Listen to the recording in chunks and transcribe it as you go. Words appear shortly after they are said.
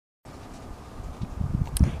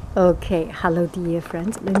Okay, hello dear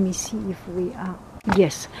friends. Let me see if we are.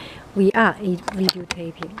 Yes, we are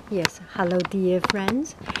videotaping. Yes, hello dear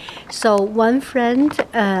friends. So one friend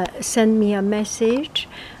sent me a message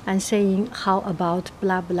and saying how about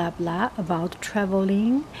blah blah blah about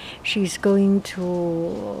traveling. She's going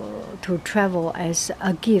to travel as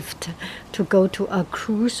a gift, to go to a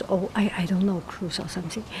cruise, or I don't know, cruise or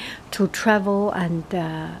something, to travel and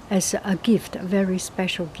as a gift, a very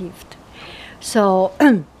special gift. So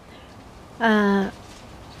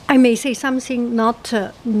I may say something not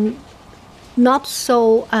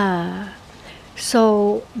so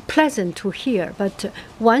pleasant to hear, but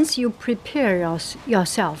once you prepare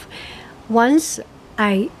yourself, once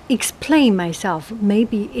I explain myself,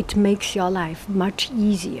 maybe it makes your life much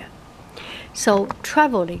easier. So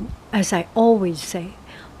traveling, as I always say,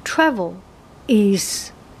 travel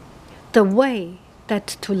is the way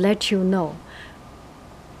that to let you know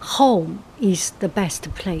home is the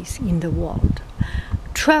best place in the world.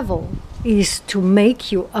 Travel is to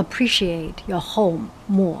make you appreciate your home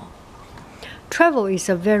more. Travel is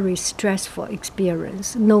a very stressful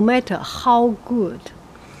experience. No matter how good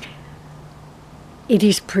it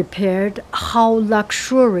is prepared, how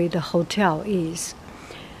luxury the hotel is,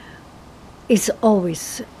 it's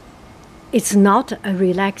not a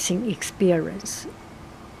relaxing experience.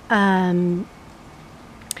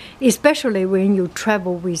 Especially when you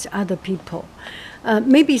travel with other people.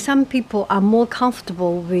 Maybe some people are more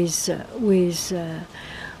comfortable with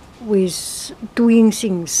doing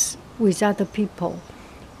things with other people.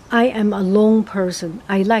 I am a lone person.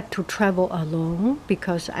 I like to travel alone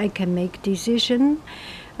because I can make decisions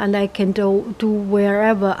and I can do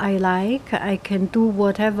wherever I like. I can do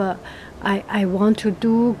whatever I want to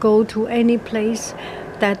do, go to any place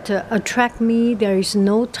that attract me. There is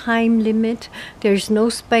no time limit. There is no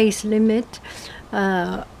space limit.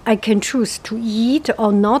 I can choose to eat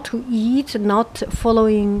or not to eat, not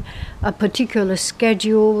following a particular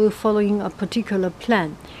schedule, following a particular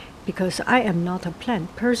plan, because I am not a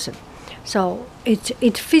planned person. So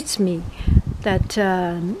it fits me that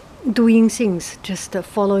doing things just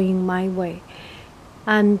following my way.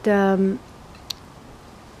 And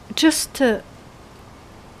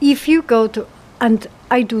if you go to, and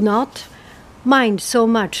I do not mind so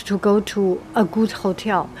much to go to a good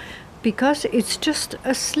hotel, because it's just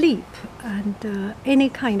a sleep, and any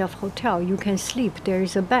kind of hotel you can sleep. There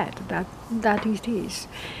is a bed, that it is,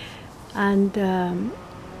 and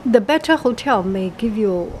the better hotel may give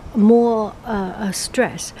you more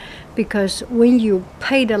stress, because when you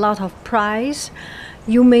paid a lot of price,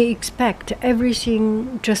 you may expect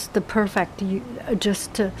everything just the perfect,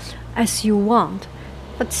 just as you want.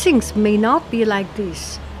 But things may not be like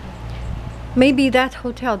this. Maybe that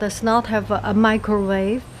hotel does not have a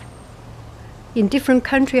microwave. In different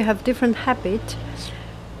countries have different habit.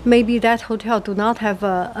 Maybe that hotel do not have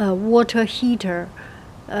a water heater,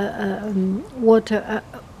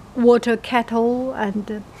 water kettle,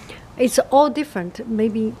 and it's all different.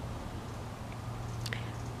 Maybe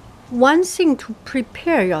one thing to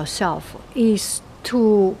prepare yourself is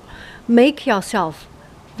to make yourself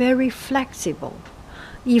very flexible.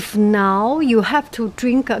 If now you have to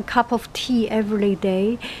drink a cup of tea every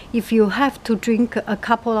day, if you have to drink a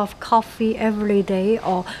couple of coffee every day,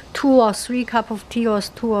 or 2 or 3 cups of tea, or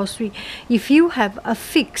 2 or 3, if you have a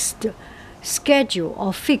fixed schedule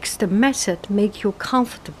or fixed method make you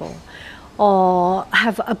comfortable, or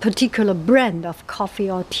have a particular brand of coffee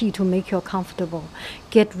or tea to make you comfortable,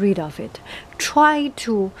 get rid of it. Try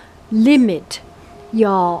to limit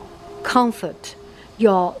your comfort,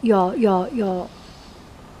 your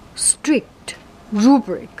strict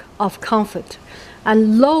rubric of comfort,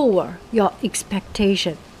 and lower your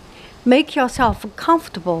expectation. Make yourself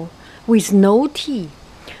comfortable with no tea.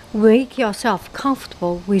 Make yourself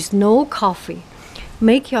comfortable with no coffee.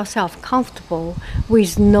 Make yourself comfortable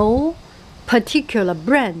with no particular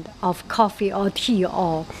brand of coffee or tea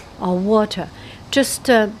or water. Just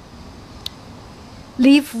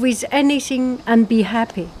live with anything and be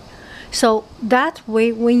happy. So that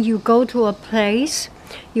way, when you go to a place,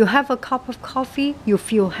 you have a cup of coffee, you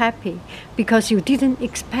feel happy because you didn't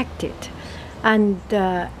expect it. And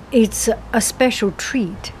it's a special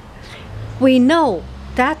treat. We know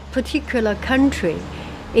that particular country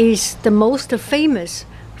is the most famous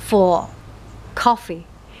for coffee,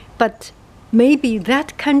 but maybe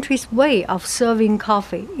that country's way of serving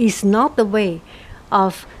coffee is not the way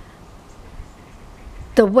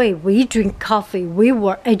we drink coffee. We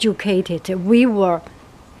were educated, we were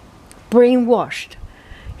brainwashed.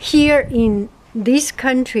 Here in this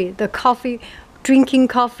country, the drinking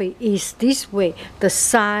coffee is this way. The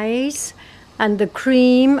size and the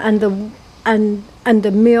cream and and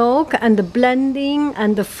the milk and the blending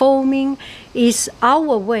and the foaming is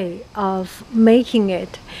our way of making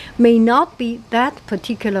it. May not be that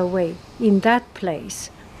particular way in that place.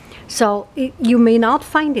 So you may not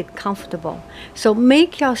find it comfortable. So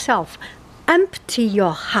make yourself empty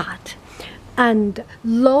your heart and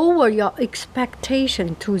lower your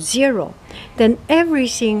expectation to zero. Then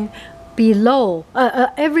everything below,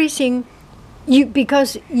 everything,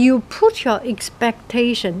 because you put your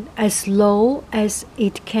expectation as low as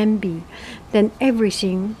it can be, then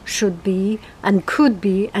everything should be and could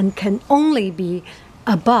be and can only be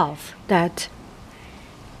above that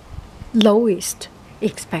lowest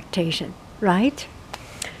expectation, right?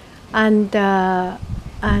 And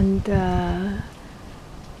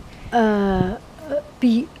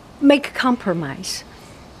make compromise.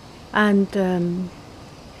 And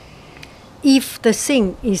if the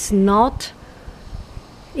thing is not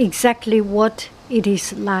exactly what it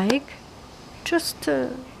is like, just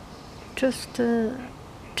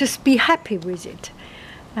be happy with it,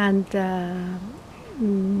 and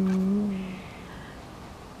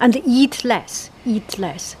eat less. Eat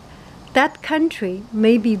less. That country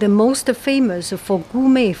may be the most famous for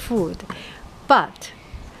gourmet food, but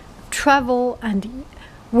travel, and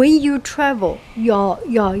when you travel,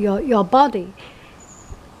 your body,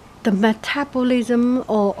 the metabolism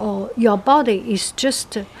or your body is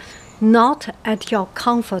just not at your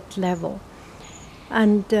comfort level,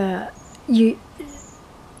 and the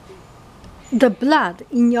blood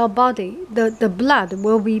in your body, the blood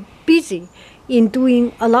will be busy in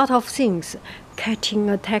doing a lot of things, catching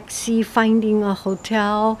a taxi, finding a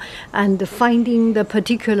hotel, and finding the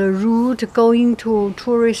particular route, going to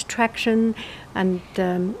tourist attraction, and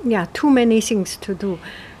too many things to do.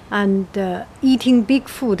 And eating big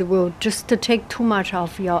food will just take too much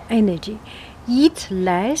of your energy. Eat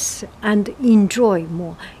less and enjoy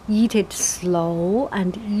more. Eat it slow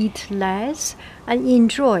and eat less and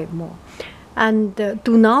enjoy more. And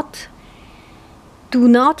do not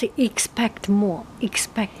expect more,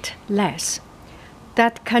 expect less.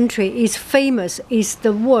 That country is famous, is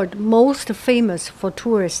the world most famous for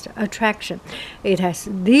tourist attraction. It has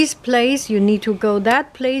this place, you need to go,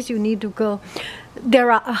 that place, you need to go. There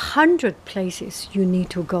are 100 places you need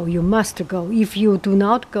to go, you must go. If you do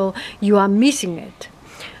not go, you are missing it.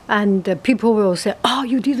 And people will say, oh,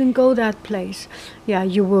 you didn't go that place. Yeah,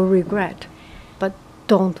 you will regret. But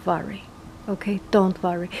don't worry. Okay, don't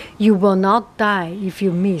worry. You will not die if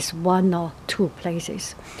you miss 1 or 2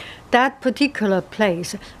 places. That particular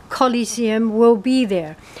place, Colosseum, will be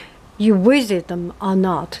there. You visit them or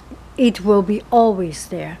not, it will be always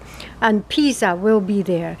there. And Pisa will be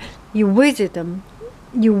there. You visit them,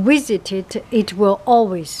 you visit it, it will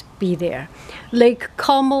always be there. Lake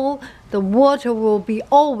Como, the water will be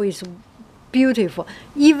always beautiful.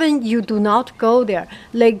 Even you do not go there,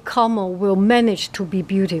 Lake Como will manage to be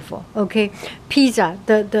beautiful. Okay, Pisa,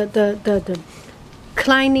 the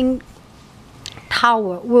climbing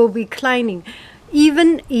tower will be climbing.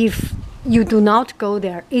 Even if you do not go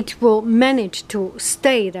there, it will manage to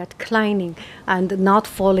stay that climbing and not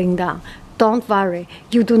falling down. Don't worry,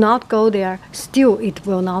 you do not go there, still it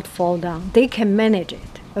will not fall down. They can manage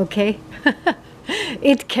it, okay?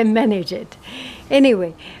 It can manage it.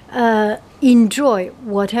 Anyway, enjoy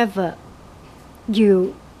whatever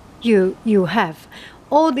you have.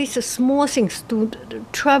 All these small things, to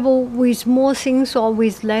travel with more things or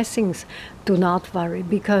with less things, do not worry,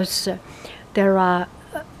 because there are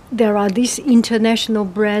these international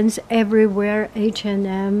brands everywhere: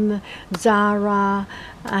 H&M, Zara,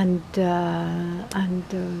 and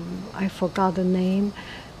I forgot the name,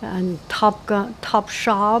 and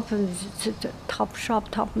Topshop,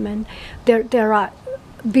 Topman. There are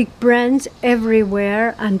big brands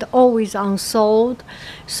everywhere and always unsold.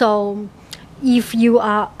 So if you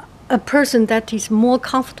are a person that is more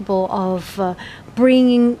comfortable of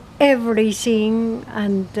bringing everything,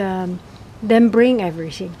 and then bring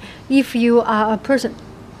everything. If you are a person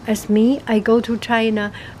as me, I go to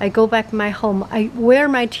China, I go back my home, I wear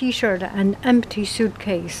my t-shirt and empty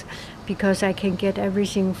suitcase because I can get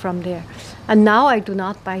everything from there. And now I do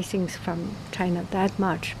not buy things from China that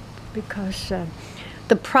much because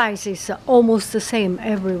the price is almost the same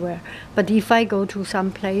everywhere. But if I go to some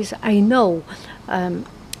place, I know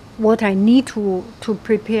what I need to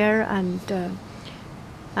prepare,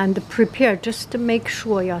 and prepare just to make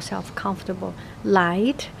sure yourself comfortable.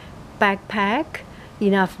 Light, backpack,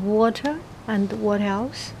 enough water, and what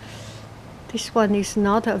else? This one is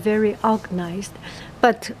not very organized.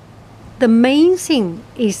 But the main thing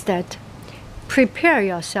is that prepare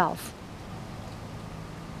yourself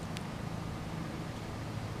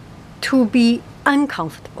to be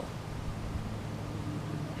uncomfortable.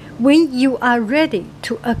 When you are ready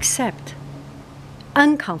to accept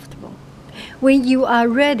uncomfortable, when you are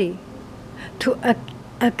ready to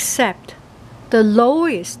accept the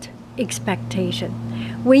lowest expectation,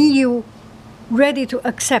 when you ready to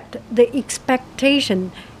accept the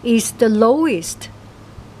expectation is the lowest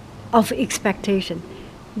of expectation,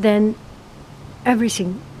 then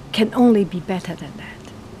everything can only be better than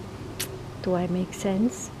that. Do I make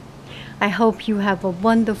sense? I hope you have a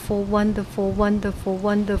wonderful, wonderful, wonderful,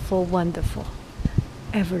 wonderful, wonderful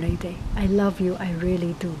every day. I love you. I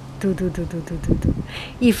really do. Do.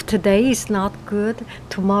 If today is not good,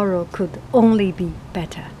 tomorrow could only be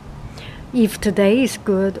better. If today is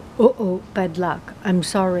good, bad luck. I'm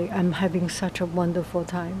sorry. I'm having such a wonderful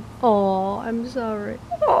time. Oh, I'm sorry.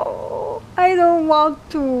 Oh, I don't want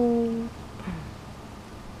to.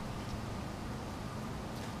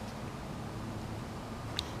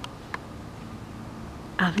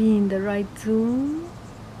 Are we in the right Zoom?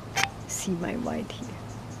 See my white hair.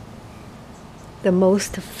 The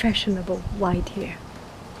most fashionable white hair.